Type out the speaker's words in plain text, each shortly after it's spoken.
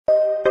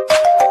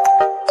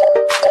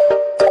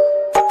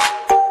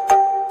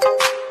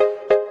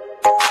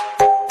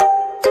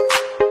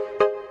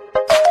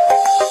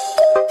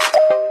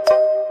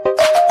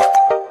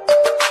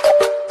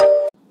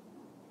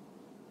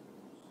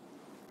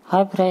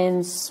Hi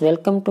friends,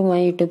 welcome to my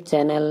YouTube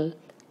channel.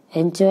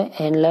 Enjoy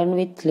and learn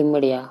with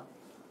Limbadia.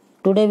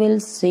 Today we'll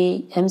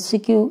see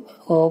MCQ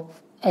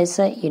of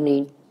SI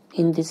unit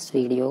in this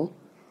video.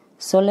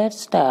 So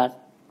let's start.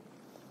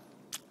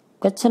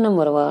 Question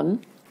number 1.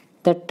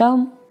 The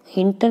term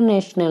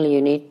international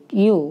unit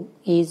U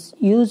is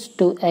used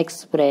to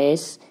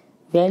express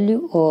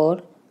value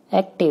or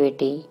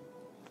activity.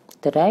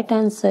 The right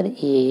answer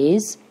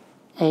is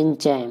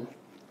Exame.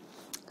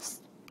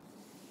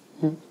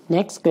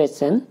 Next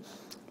question.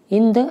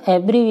 In the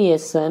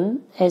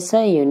abbreviation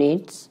SI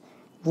units,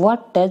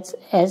 what does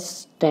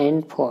S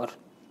stand for?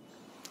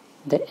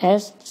 The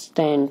S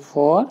stand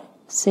for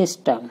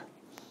system.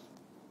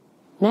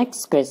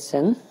 Next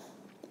question.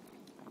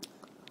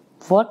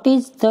 What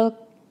is the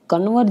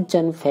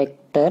conversion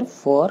factor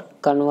for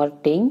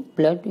converting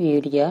blood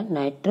urea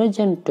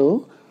nitrogen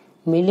to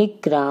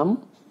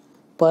milligram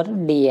per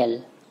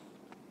DL?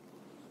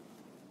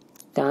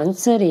 The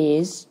answer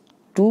is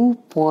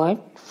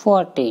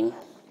 2.14.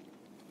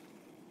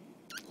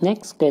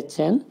 Next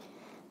question.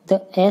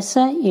 The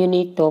SI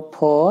unit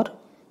for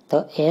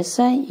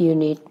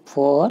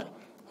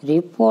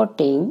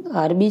reporting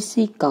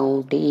RBC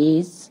count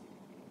is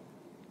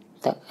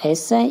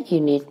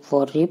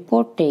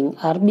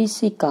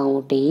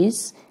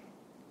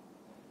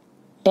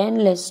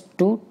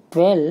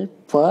 10⁻12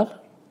 per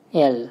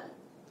L.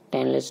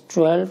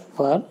 10⁻12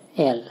 per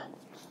L.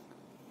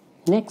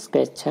 Next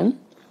question.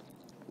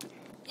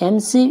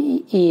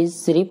 MCV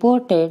is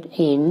reported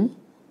in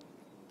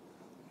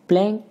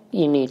blank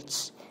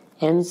units.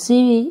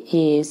 MCV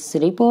is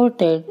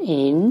reported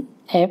in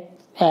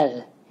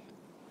FL.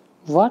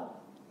 What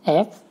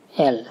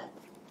FL?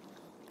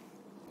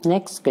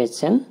 Next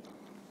question.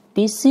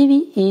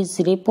 PCV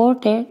is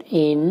reported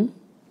in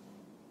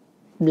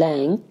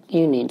blank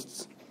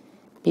units.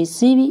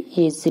 PCV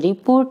is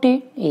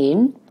reported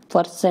in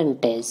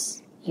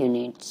percentage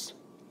units.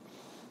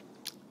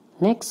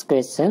 Next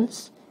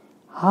questions.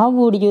 How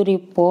would you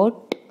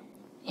report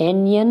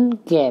anion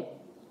gap?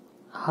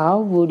 How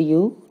would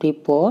you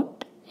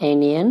report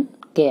anion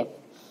gap?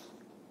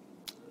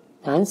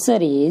 Answer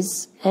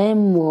is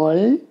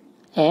mmol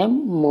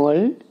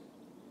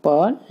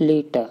per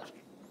liter.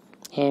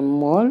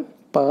 Mmol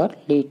per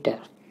liter.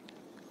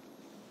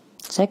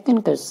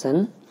 Second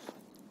question.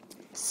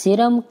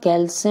 Serum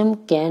calcium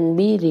can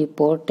be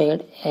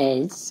reported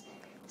as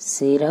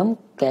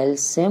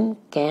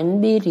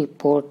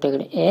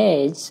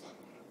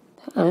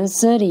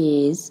answer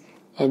is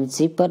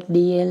mg per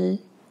dl,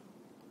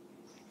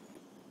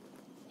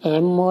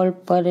 mmol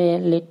per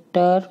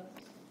liter,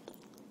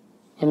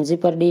 mg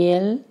per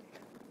dl,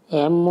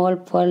 mmol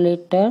per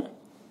liter,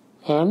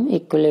 m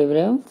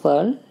equilibrium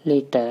per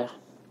liter.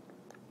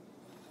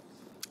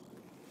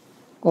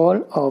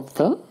 All of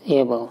the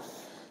above.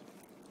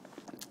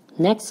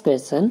 Next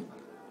question.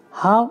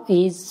 How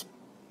is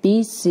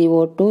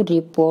PCO2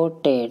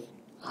 reported?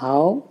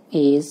 How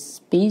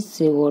is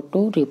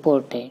PCO2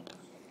 reported?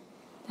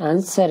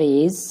 Answer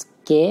is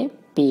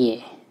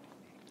kPa.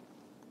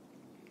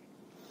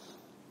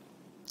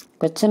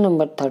 Question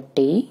number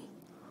 30.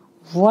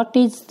 What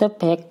is the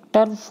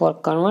factor for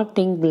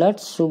converting blood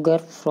sugar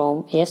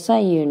from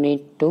SI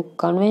unit to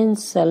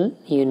conventional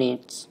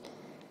units?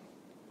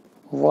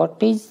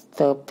 What is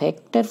the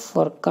factor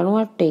for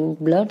converting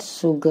blood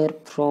sugar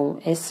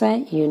from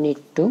SI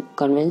unit to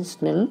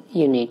conventional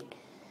unit?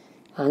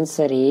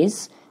 Answer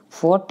is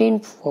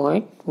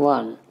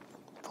 14.1.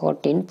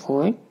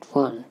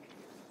 14.1.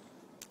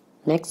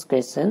 Next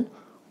question.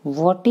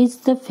 What is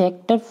the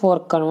factor for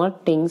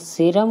converting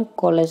serum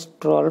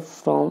cholesterol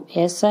from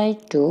SI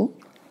to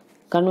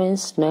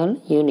conventional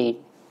unit?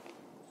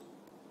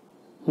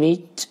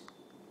 Which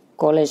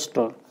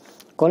cholesterol?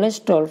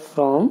 Cholesterol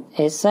from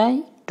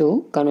SI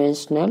to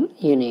conventional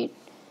unit.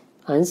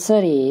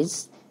 Answer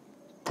is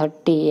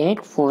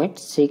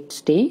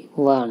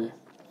 38.61.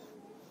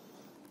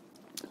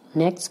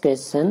 Next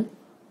question.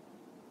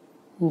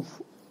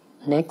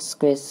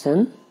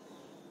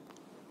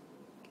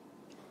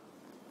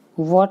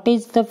 What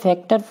is the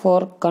factor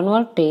for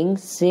converting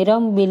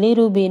serum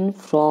bilirubin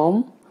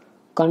from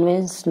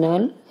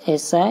conventional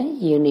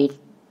SI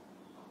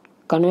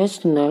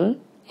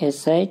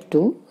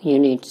to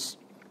units?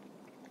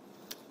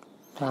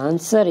 The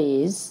answer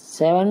is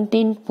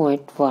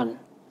 17.1.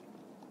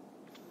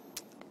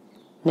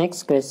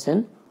 Next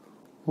question.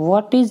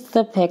 What is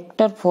the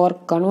factor for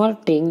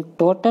converting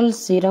total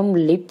serum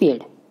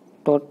lipid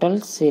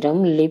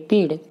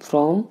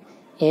from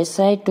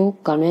SI to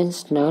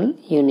conventional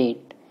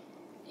unit?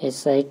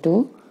 SI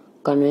to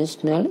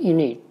conventional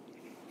unit.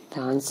 The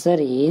answer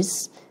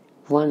is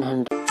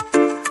 100.